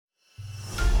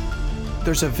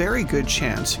There's a very good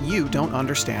chance you don't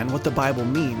understand what the Bible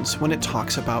means when it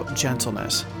talks about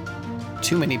gentleness.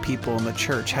 Too many people in the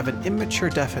church have an immature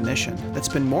definition that's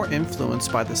been more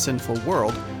influenced by the sinful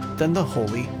world than the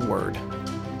Holy Word.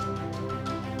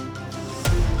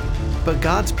 But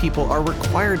God's people are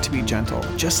required to be gentle,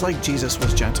 just like Jesus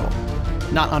was gentle.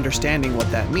 Not understanding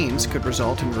what that means could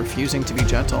result in refusing to be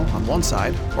gentle on one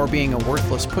side or being a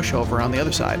worthless pushover on the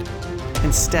other side.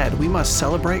 Instead, we must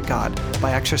celebrate God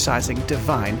by exercising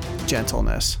divine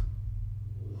gentleness.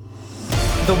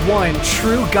 The one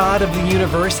true God of the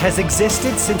universe has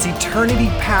existed since eternity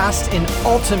past in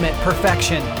ultimate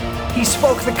perfection. He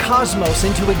spoke the cosmos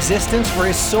into existence for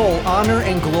his sole honor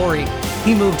and glory.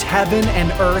 He moved heaven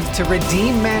and earth to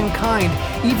redeem mankind,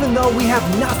 even though we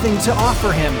have nothing to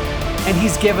offer him. And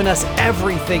he's given us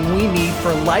everything we need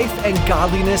for life and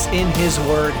godliness in his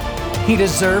word. He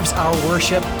deserves our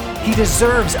worship. He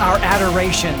deserves our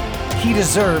adoration. He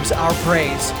deserves our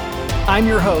praise. I'm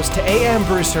your host, A.M.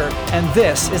 Brewster, and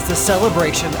this is the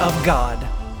Celebration of God.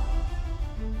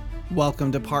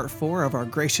 Welcome to part 4 of our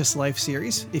Gracious Life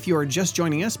series. If you are just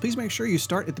joining us, please make sure you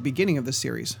start at the beginning of the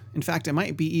series. In fact, it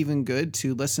might be even good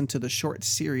to listen to the short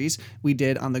series we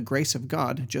did on the grace of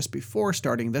God just before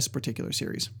starting this particular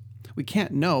series. We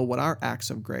can't know what our acts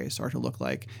of grace are to look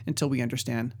like until we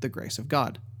understand the grace of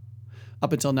God.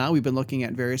 Up until now, we've been looking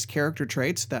at various character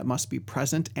traits that must be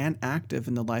present and active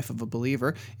in the life of a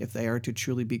believer if they are to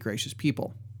truly be gracious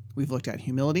people. We've looked at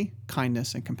humility,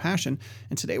 kindness, and compassion,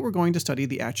 and today we're going to study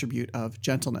the attribute of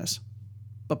gentleness.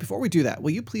 But before we do that, will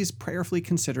you please prayerfully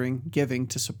considering giving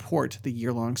to support the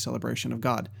year-long celebration of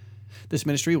God? This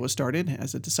ministry was started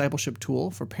as a discipleship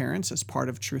tool for parents as part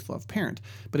of Truth Love Parent,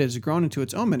 but it has grown into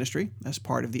its own ministry as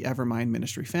part of the Evermind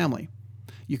ministry family.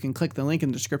 You can click the link in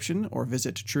the description or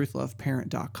visit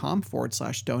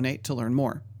truthloveparent.com/donate to learn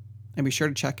more. And be sure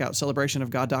to check out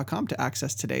celebrationofgod.com to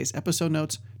access today's episode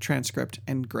notes, transcript,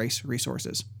 and grace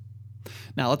resources.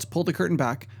 Now let's pull the curtain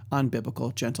back on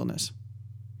biblical gentleness.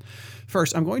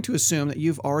 First, I'm going to assume that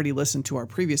you've already listened to our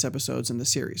previous episodes in the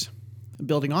series.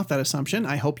 Building off that assumption,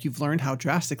 I hope you've learned how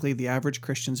drastically the average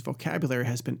Christian's vocabulary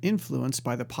has been influenced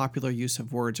by the popular use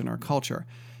of words in our culture.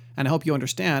 And I hope you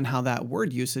understand how that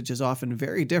word usage is often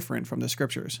very different from the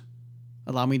scriptures.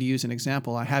 Allow me to use an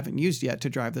example I haven't used yet to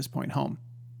drive this point home.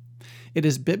 It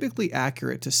is biblically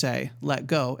accurate to say, let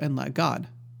go and let God.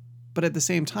 But at the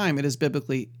same time, it is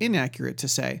biblically inaccurate to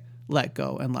say, let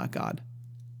go and let God.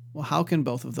 Well, how can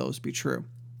both of those be true?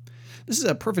 This is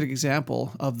a perfect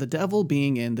example of the devil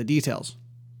being in the details.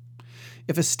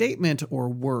 If a statement or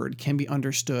word can be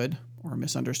understood, or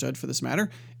misunderstood for this matter,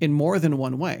 in more than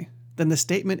one way, then the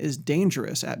statement is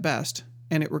dangerous at best,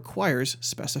 and it requires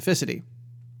specificity.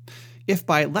 If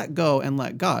by let go and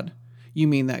let God, you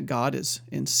mean that God is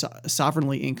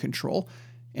sovereignly in control,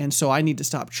 and so I need to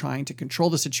stop trying to control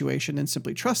the situation and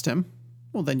simply trust him,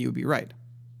 well, then you would be right.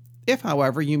 If,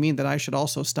 however, you mean that I should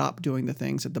also stop doing the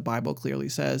things that the Bible clearly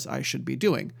says I should be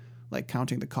doing, like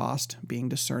counting the cost, being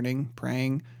discerning,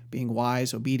 praying, being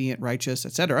wise, obedient, righteous,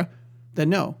 etc., then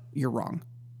no, you're wrong.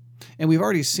 And we've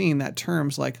already seen that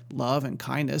terms like love and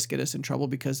kindness get us in trouble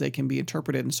because they can be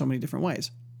interpreted in so many different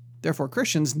ways. Therefore,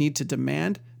 Christians need to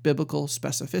demand biblical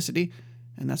specificity,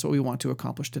 and that's what we want to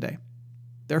accomplish today.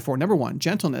 Therefore, number 1,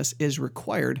 gentleness is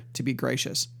required to be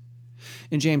gracious.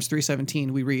 In James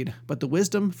 3:17, we read, "But the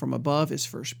wisdom from above is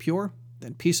first pure,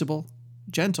 then peaceable,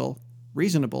 gentle,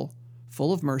 reasonable,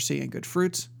 full of mercy and good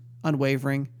fruits,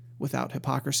 unwavering, without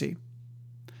hypocrisy."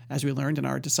 As we learned in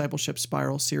our Discipleship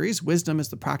Spiral series, wisdom is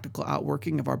the practical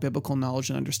outworking of our biblical knowledge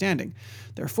and understanding.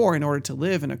 Therefore, in order to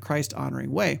live in a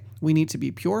Christ-honoring way, we need to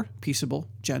be pure, peaceable,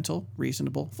 gentle,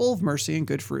 reasonable, full of mercy and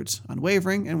good fruits,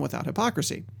 unwavering, and without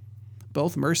hypocrisy.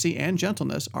 Both mercy and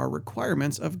gentleness are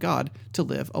requirements of God to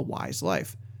live a wise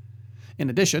life. In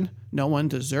addition, no one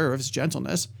deserves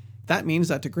gentleness. That means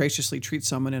that to graciously treat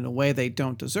someone in a way they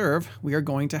don't deserve, we are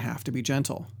going to have to be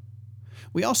gentle.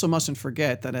 We also mustn't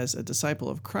forget that as a disciple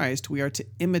of Christ, we are to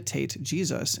imitate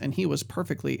Jesus, and he was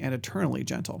perfectly and eternally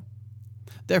gentle.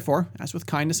 Therefore, as with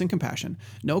kindness and compassion,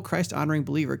 no Christ-honoring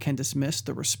believer can dismiss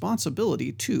the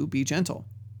responsibility to be gentle.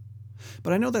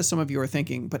 But I know that some of you are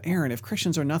thinking, but Aaron, if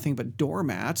Christians are nothing but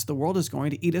doormats, the world is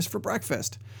going to eat us for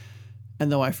breakfast.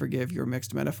 And though I forgive your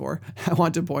mixed metaphor, I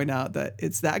want to point out that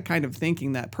it's that kind of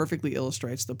thinking that perfectly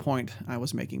illustrates the point I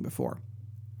was making before.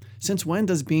 Since when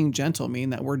does being gentle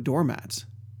mean that we're doormats?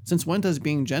 Since when does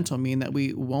being gentle mean that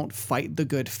we won't fight the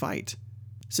good fight?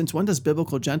 Since when does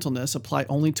biblical gentleness apply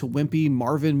only to wimpy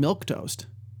Marvin Milquetoast?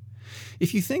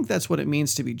 If you think that's what it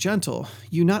means to be gentle,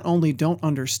 you not only don't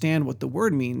understand what the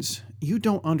word means, you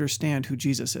don't understand who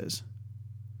Jesus is.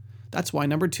 That's why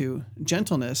number 2,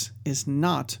 gentleness is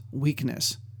not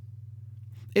weakness.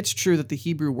 It's true that the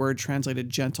Hebrew word translated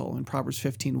gentle in Proverbs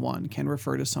 15:1 can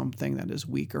refer to something that is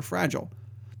weak or fragile.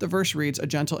 The verse reads, "A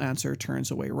gentle answer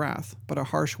turns away wrath, but a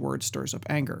harsh word stirs up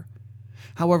anger."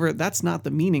 However, that's not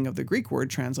the meaning of the Greek word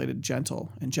translated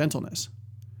gentle and gentleness.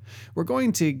 We're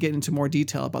going to get into more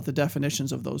detail about the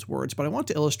definitions of those words, but I want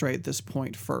to illustrate this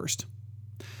point first.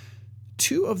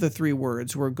 2 of the 3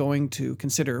 words we're going to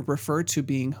consider refer to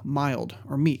being mild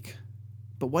or meek.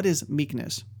 But what is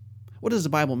meekness? What does the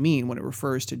Bible mean when it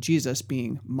refers to Jesus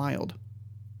being mild?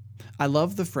 I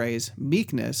love the phrase,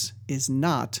 meekness is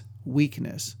not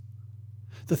weakness.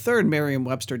 The third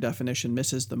Merriam-Webster definition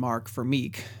misses the mark for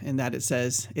meek in that it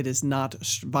says it is not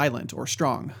violent or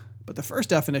strong. But the first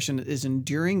definition is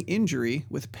enduring injury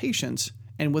with patience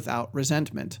and without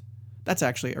resentment. That's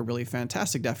actually a really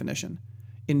fantastic definition.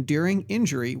 Enduring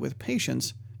injury with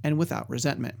patience and without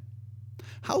resentment.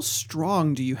 How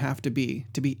strong do you have to be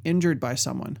injured by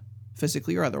someone,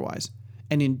 physically or otherwise,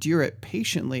 and endure it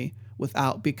patiently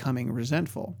without becoming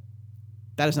resentful?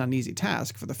 That is not an easy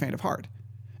task for the faint of heart.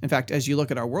 In fact, as you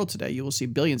look at our world today, you will see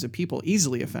billions of people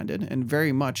easily offended and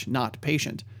very much not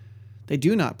patient. They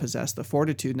do not possess the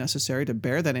fortitude necessary to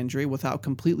bear that injury without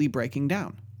completely breaking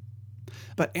down.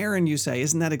 But Aaron, you say,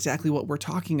 isn't that exactly what we're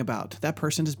talking about? That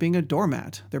person is being a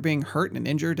doormat. They're being hurt and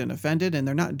injured and offended, and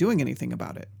they're not doing anything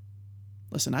about it.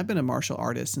 Listen, I've been a martial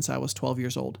artist since I was 12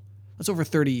 years old. That's over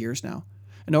 30 years now.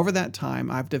 And over that time,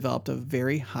 I've developed a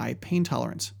very high pain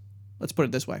tolerance. Let's put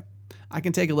it this way. I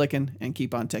can take a licking and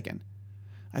keep on ticking.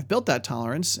 I've built that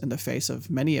tolerance in the face of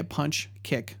many a punch,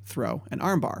 kick, throw, and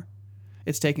armbar.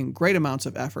 It's taken great amounts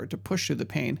of effort to push through the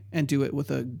pain and do it with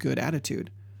a good attitude.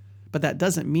 But that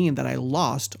doesn't mean that I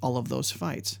lost all of those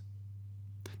fights.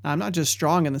 Now, I'm not just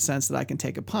strong in the sense that I can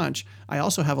take a punch, I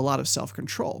also have a lot of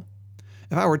self-control.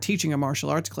 If I were teaching a martial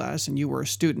arts class and you were a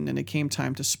student and it came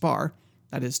time to spar,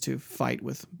 that is to fight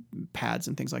with pads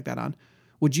and things like that on,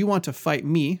 would you want to fight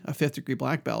me, a 5th degree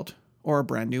black belt, or a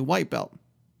brand new white belt?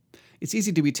 It's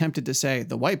easy to be tempted to say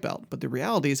the white belt, but the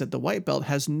reality is that the white belt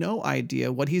has no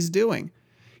idea what he's doing.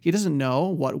 He doesn't know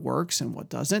what works and what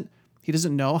doesn't. He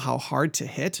doesn't know how hard to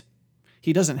hit.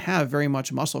 He doesn't have very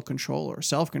much muscle control or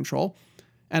self-control.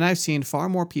 And I've seen far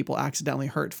more people accidentally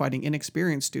hurt fighting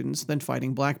inexperienced students than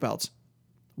fighting black belts.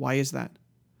 Why is that?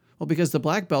 Well, because the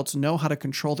black belts know how to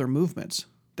control their movements.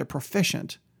 They're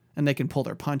proficient, and they can pull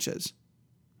their punches.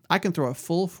 I can throw a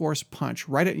full force punch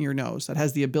right at your nose that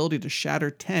has the ability to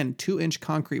shatter 10 2-inch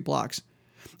concrete blocks,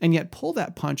 and yet pull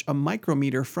that punch a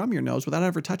micrometer from your nose without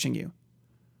ever touching you.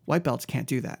 White belts can't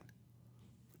do that.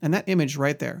 And that image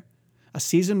right there, a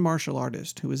seasoned martial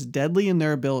artist who is deadly in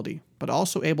their ability, but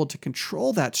also able to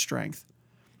control that strength,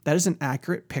 that is an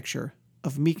accurate picture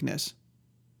of meekness.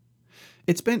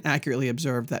 It's been accurately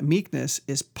observed that meekness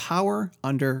is power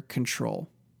under control.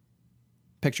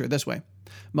 Picture it this way.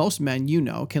 Most men you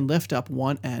know can lift up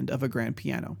one end of a grand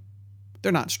piano.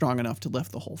 They're not strong enough to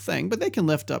lift the whole thing, but they can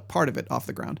lift up part of it off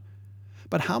the ground.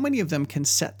 But how many of them can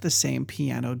set the same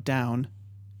piano down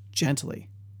gently?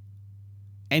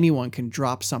 Anyone can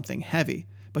drop something heavy,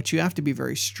 but you have to be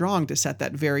very strong to set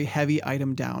that very heavy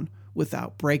item down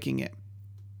without breaking it.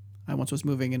 I once was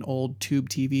moving an old tube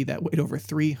TV that weighed over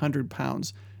 300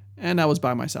 pounds, and I was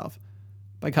by myself.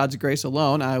 By God's grace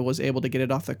alone, I was able to get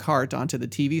it off the cart onto the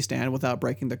TV stand without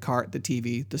breaking the cart, the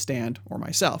TV, the stand, or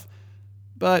myself.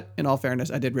 But in all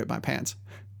fairness, I did rip my pants.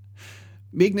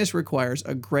 Meekness requires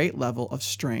a great level of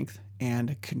strength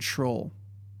and control.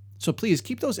 So please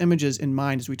keep those images in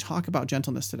mind as we talk about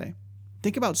gentleness today.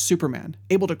 Think about Superman,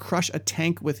 able to crush a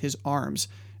tank with his arms,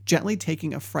 gently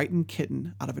taking a frightened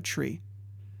kitten out of a tree.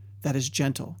 That is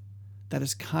gentle, that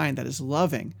is kind, that is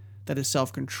loving, that is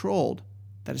self-controlled,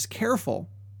 that is careful,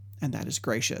 and that is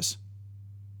gracious.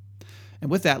 And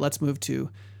with that, let's move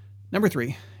to number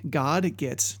 3. God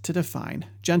gets to define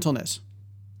gentleness,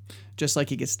 just like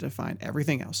he gets to define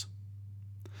everything else.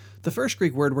 The first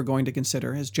Greek word we're going to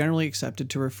consider is generally accepted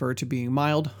to refer to being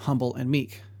mild, humble, and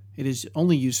meek. It is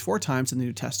only used 4 times in the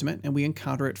New Testament, and we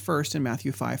encounter it first in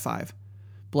Matthew 5:5.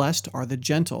 Blessed are the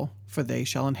gentle, for they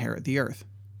shall inherit the earth.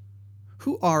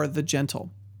 Who are the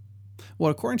gentle?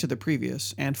 Well, according to the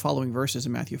previous and following verses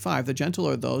in Matthew 5, the gentle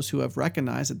are those who have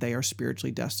recognized that they are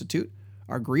spiritually destitute,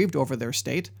 are grieved over their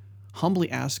state, humbly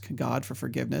ask God for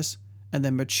forgiveness, and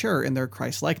then mature in their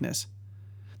Christ-likeness.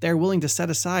 They are willing to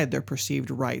set aside their perceived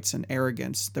rights and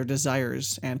arrogance, their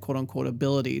desires and quote-unquote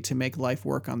ability to make life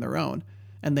work on their own,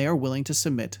 and they are willing to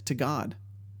submit to God.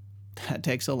 That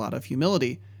takes a lot of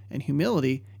humility, and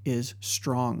humility is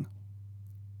strong.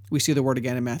 We see the word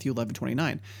again in Matthew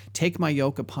 11:29. Take my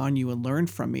yoke upon you and learn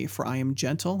from me, for I am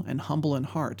gentle and humble in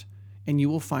heart, and you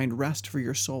will find rest for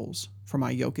your souls, for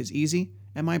my yoke is easy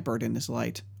and my burden is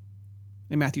light.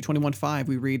 In Matthew 21:5,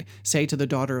 we read, Say to the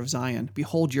daughter of Zion,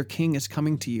 Behold, your king is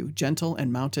coming to you, gentle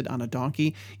and mounted on a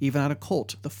donkey, even on a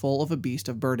colt, the foal of a beast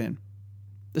of burden.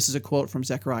 This is a quote from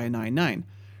Zechariah 9:9.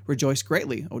 Rejoice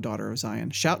greatly, O daughter of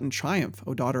Zion. Shout in triumph,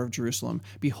 O daughter of Jerusalem.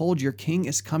 Behold, your king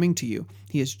is coming to you.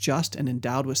 He is just and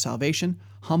endowed with salvation,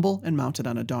 humble and mounted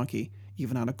on a donkey,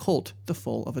 even on a colt, the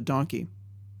foal of a donkey.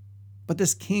 But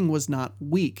this king was not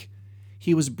weak.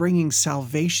 He was bringing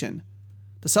salvation.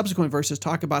 The subsequent verses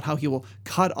talk about how he will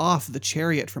cut off the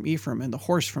chariot from Ephraim and the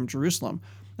horse from Jerusalem,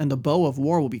 and the bow of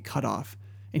war will be cut off,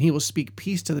 and he will speak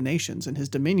peace to the nations, and his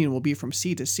dominion will be from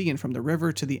sea to sea and from the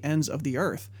river to the ends of the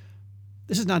earth.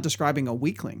 This is not describing a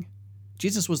weakling.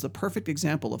 Jesus was the perfect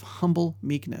example of humble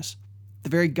meekness. The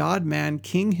very God-man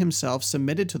king himself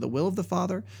submitted to the will of the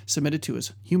Father, submitted to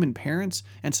his human parents,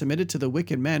 and submitted to the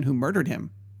wicked men who murdered him.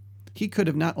 He could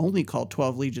have not only called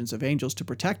 12 legions of angels to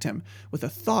protect him, with a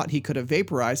thought he could have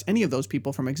vaporized any of those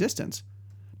people from existence,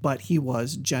 but he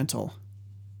was gentle.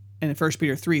 And in 1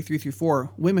 Peter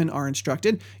 3:3-4, women are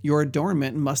instructed, your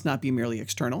adornment must not be merely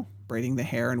external, braiding the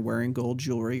hair and wearing gold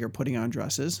jewelry or putting on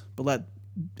dresses, but let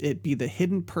it be the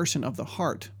hidden person of the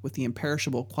heart with the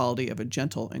imperishable quality of a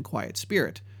gentle and quiet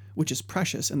spirit, which is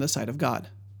precious in the sight of God.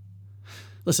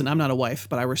 Listen, I'm not a wife,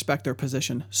 but I respect their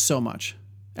position so much.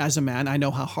 As a man, I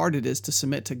know how hard it is to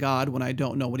submit to God when I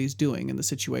don't know what he's doing and the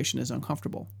situation is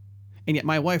uncomfortable. And yet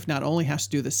my wife not only has to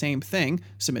do the same thing,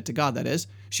 submit to God that is,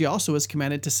 she also is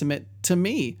commanded to submit to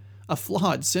me, a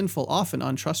flawed, sinful, often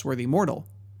untrustworthy mortal.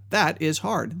 That is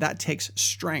hard. That takes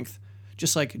strength.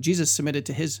 Just like Jesus submitted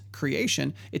to his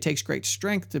creation, it takes great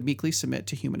strength to meekly submit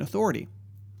to human authority.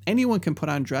 Anyone can put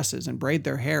on dresses and braid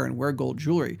their hair and wear gold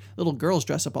jewelry. Little girls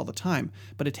dress up all the time,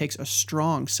 but it takes a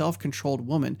strong, self-controlled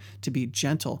woman to be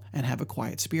gentle and have a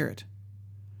quiet spirit.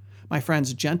 My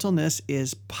friends, gentleness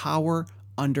is power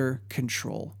under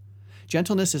control.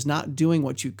 Gentleness is not doing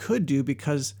what you could do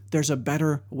because there's a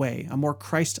better way, a more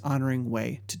Christ-honoring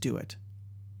way to do it.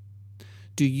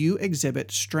 Do you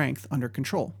exhibit strength under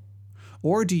control?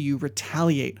 Or do you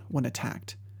retaliate when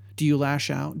attacked? Do you lash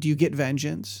out? Do you get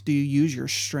vengeance? Do you use your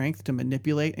strength to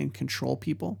manipulate and control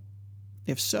people?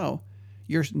 If so,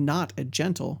 you're not a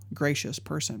gentle, gracious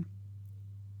person.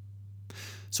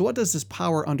 So what does this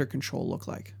power under control look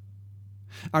like?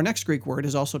 Our next Greek word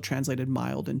is also translated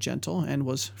mild and gentle and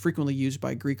was frequently used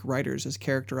by Greek writers as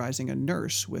characterizing a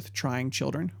nurse with trying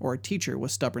children or a teacher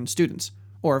with stubborn students,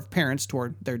 or of parents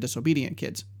toward their disobedient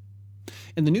kids.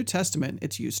 In the New Testament,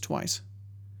 it's used twice.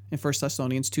 In 1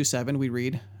 Thessalonians 2:7, we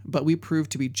read, But we prove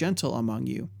to be gentle among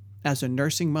you, as a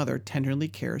nursing mother tenderly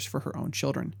cares for her own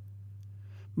children.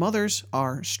 Mothers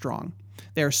are strong.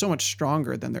 They are so much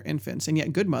stronger than their infants, and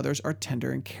yet good mothers are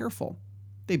tender and careful.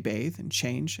 They bathe and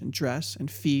change and dress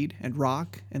and feed and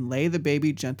rock and lay the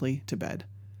baby gently to bed.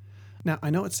 Now, I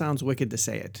know it sounds wicked to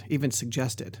say it, even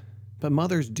suggest it, but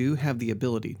mothers do have the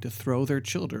ability to throw their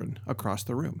children across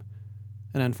the room.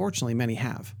 And unfortunately, many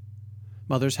have.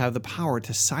 Mothers have the power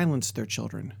to silence their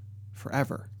children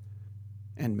forever,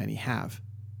 and many have.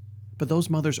 But those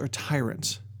mothers are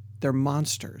tyrants. They're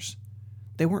monsters.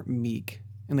 They weren't meek,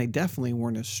 and they definitely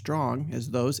weren't as strong as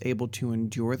those able to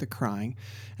endure the crying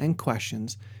and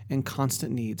questions and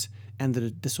constant needs and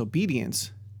the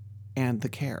disobedience and the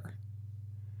care.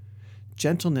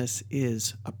 Gentleness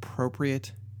is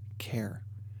appropriate care.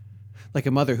 Like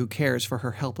a mother who cares for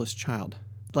her helpless child.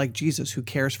 Like Jesus, who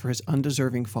cares for his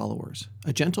undeserving followers,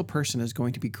 a gentle person is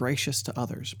going to be gracious to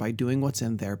others by doing what's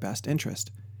in their best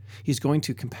interest. He's going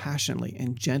to compassionately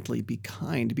and gently be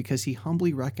kind because he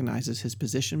humbly recognizes his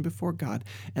position before God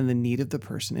and the need of the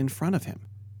person in front of him.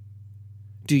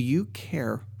 Do you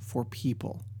care for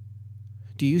people?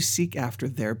 Do you seek after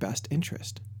their best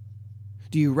interest?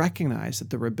 Do you recognize that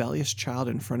the rebellious child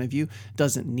in front of you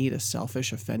doesn't need a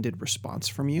selfish, offended response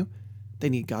from you? They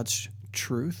need God's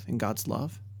truth and God's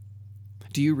love?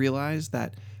 Do you realize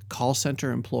that call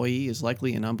center employee is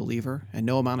likely an unbeliever and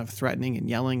no amount of threatening and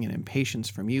yelling and impatience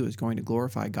from you is going to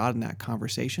glorify God in that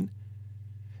conversation?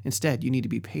 Instead, you need to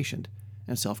be patient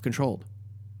and self-controlled.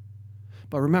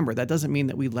 But remember, that doesn't mean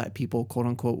that we let people, quote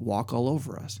unquote, walk all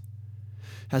over us.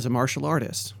 As a martial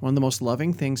artist, one of the most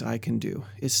loving things I can do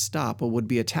is stop a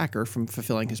would-be attacker from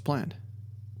fulfilling his plan.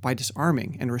 By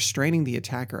disarming and restraining the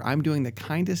attacker, I'm doing the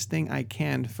kindest thing I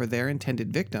can for their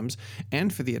intended victims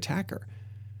and for the attacker.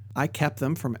 I kept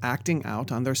them from acting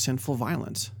out on their sinful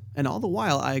violence, and all the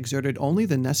while I exerted only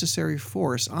the necessary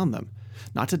force on them,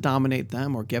 not to dominate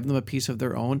them or give them a piece of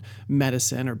their own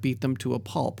medicine or beat them to a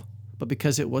pulp, but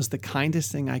because it was the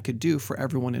kindest thing I could do for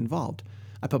everyone involved.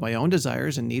 I put my own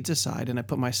desires and needs aside, and I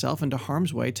put myself into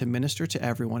harm's way to minister to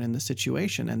everyone in the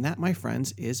situation. And that, my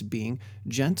friends, is being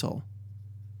gentle.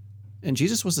 And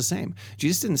Jesus was the same.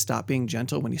 Jesus didn't stop being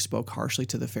gentle when he spoke harshly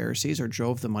to the Pharisees or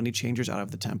drove the money changers out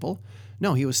of the temple.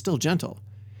 No, he was still gentle.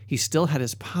 He still had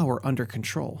his power under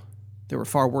control. There were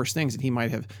far worse things that he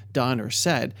might have done or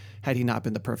said had he not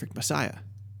been the perfect Messiah.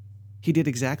 He did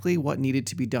exactly what needed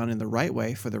to be done in the right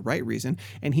way for the right reason,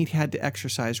 and he had to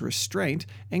exercise restraint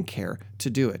and care to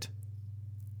do it.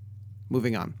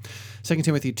 Moving on. 2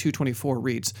 Timothy 2:24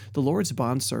 reads, "The Lord's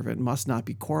bondservant must not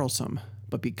be quarrelsome,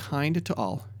 but be kind to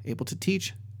all, able to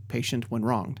teach, patient when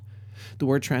wronged." The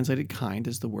word translated kind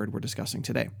is the word we're discussing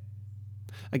today.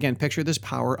 Again, picture this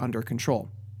power under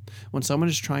control. When someone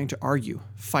is trying to argue,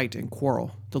 fight, and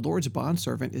quarrel, the Lord's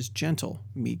bondservant is gentle,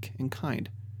 meek, and kind.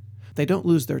 They don't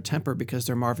lose their temper because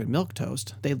they're Marvin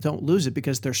Milquetoast. They don't lose it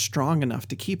because they're strong enough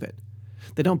to keep it.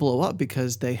 They don't blow up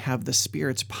because they have the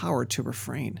Spirit's power to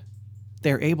refrain.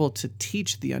 They are able to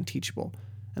teach the unteachable,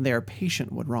 and they are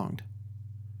patient when wronged.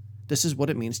 This is what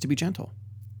it means to be gentle.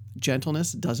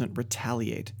 Gentleness doesn't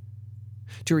retaliate.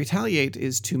 To retaliate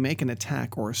is to make an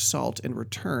attack or assault in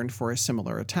return for a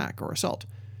similar attack or assault.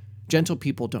 Gentle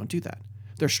people don't do that.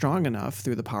 They're strong enough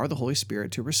through the power of the Holy Spirit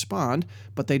to respond,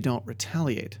 but they don't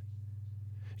retaliate.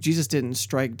 Jesus didn't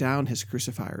strike down his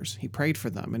crucifiers. He prayed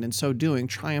for them, and in so doing,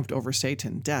 triumphed over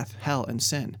Satan, death, hell, and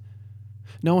sin.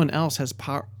 No one else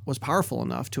was powerful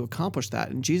enough to accomplish that,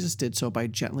 and Jesus did so by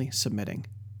gently submitting.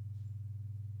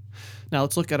 Now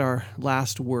let's look at our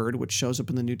last word, which shows up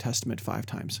in the New Testament 5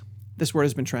 times. This word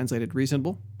has been translated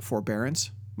reasonable, forbearance,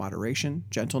 moderation,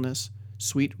 gentleness,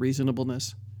 sweet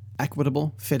reasonableness,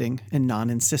 equitable, fitting, and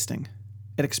non-insisting.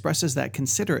 It expresses that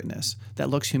considerateness that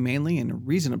looks humanely and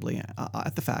reasonably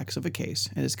at the facts of a case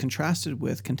and is contrasted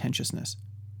with contentiousness.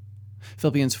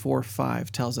 Philippians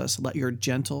 4:5 tells us, "Let your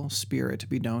gentle spirit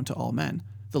be known to all men.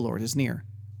 The Lord is near."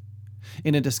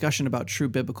 In a discussion about true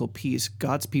biblical peace,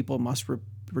 God's people must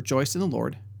rejoice in the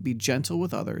Lord, be gentle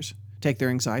with others, take their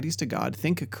anxieties to God,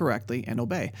 think correctly, and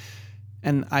obey.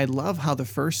 And I love how the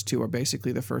first two are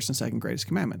basically the first and second greatest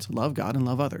commandments. Love God and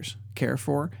love others. Care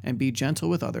for and be gentle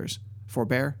with others.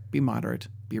 Forbear, be moderate,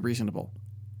 be reasonable.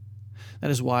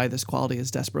 That is why this quality is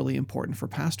desperately important for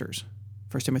pastors.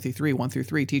 1 Timothy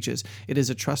 3:1-3 teaches, "It is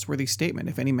a trustworthy statement.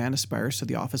 If any man aspires to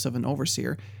the office of an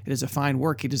overseer, it is a fine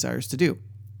work he desires to do.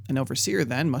 An overseer,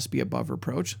 then, must be above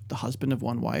reproach, the husband of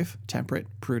one wife, temperate,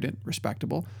 prudent,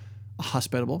 respectable,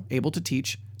 hospitable, able to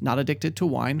teach, not addicted to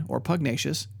wine or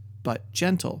pugnacious, but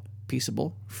gentle,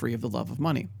 peaceable, free of the love of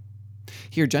money."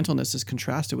 Here, gentleness is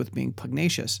contrasted with being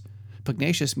pugnacious.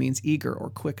 Pugnacious means eager or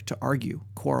quick to argue,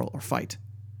 quarrel, or fight.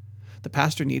 The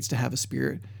pastor needs to have the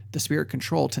spirit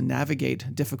control to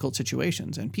navigate difficult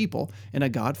situations and people in a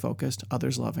God-focused,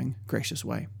 others-loving, gracious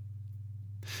way.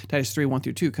 Titus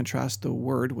 3:1-2 contrasts the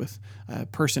word with a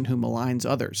person who maligns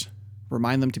others.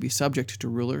 Remind them to be subject to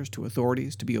rulers, to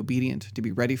authorities, to be obedient, to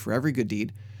be ready for every good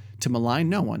deed, to malign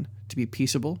no one, to be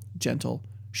peaceable, gentle,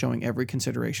 showing every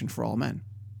consideration for all men.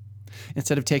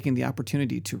 Instead of taking the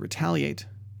opportunity to retaliate,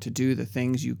 to do the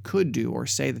things you could do or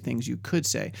say the things you could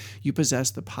say, you possess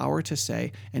the power to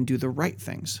say and do the right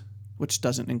things, which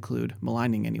doesn't include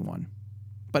maligning anyone,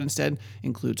 but instead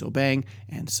includes obeying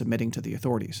and submitting to the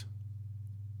authorities.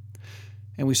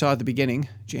 And we saw at the beginning,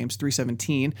 James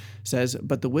 3:17 says,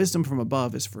 "But the wisdom from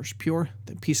above is first pure,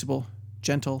 then peaceable,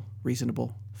 gentle,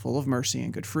 reasonable, full of mercy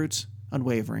and good fruits,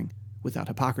 unwavering, without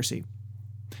hypocrisy."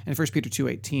 And 1 Peter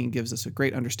 2:18 gives us a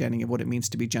great understanding of what it means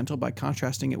to be gentle by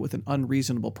contrasting it with an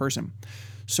unreasonable person.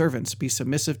 "Servants, be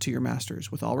submissive to your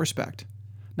masters with all respect,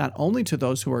 not only to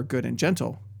those who are good and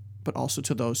gentle, but also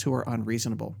to those who are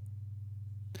unreasonable."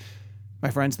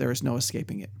 My friends, there is no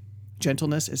escaping it.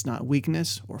 Gentleness is not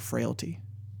weakness or frailty.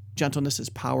 Gentleness is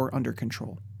power under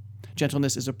control.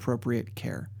 Gentleness is appropriate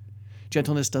care.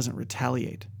 Gentleness doesn't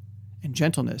retaliate. And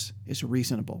gentleness is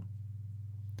reasonable.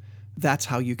 That's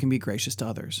how you can be gracious to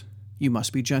others. You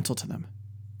must be gentle to them.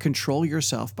 Control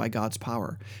yourself by God's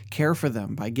power. Care for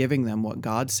them by giving them what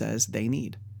God says they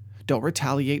need. Don't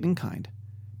retaliate in kind.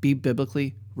 Be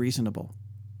biblically reasonable.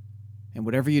 And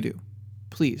whatever you do,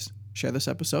 please share this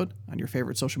episode on your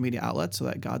favorite social media outlet so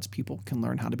that God's people can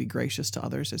learn how to be gracious to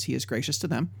others as He is gracious to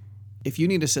them. If you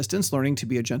need assistance learning to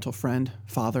be a gentle friend,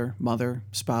 father, mother,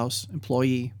 spouse,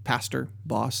 employee, pastor,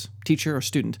 boss, teacher, or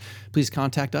student, please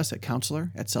contact us at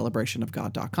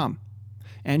counselor@celebrationofgod.com.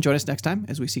 And join us next time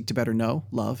as we seek to better know,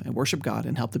 love, and worship God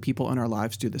and help the people in our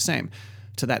lives do the same.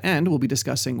 To that end, we'll be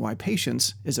discussing why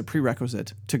patience is a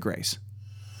prerequisite to grace.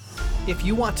 If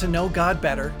you want to know God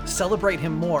better, celebrate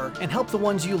Him more, and help the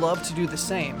ones you love to do the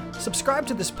same, subscribe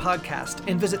to this podcast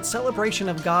and visit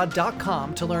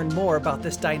celebrationofgod.com to learn more about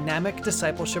this dynamic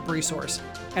discipleship resource.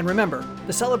 And remember,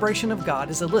 the Celebration of God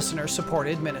is a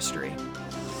listener-supported ministry.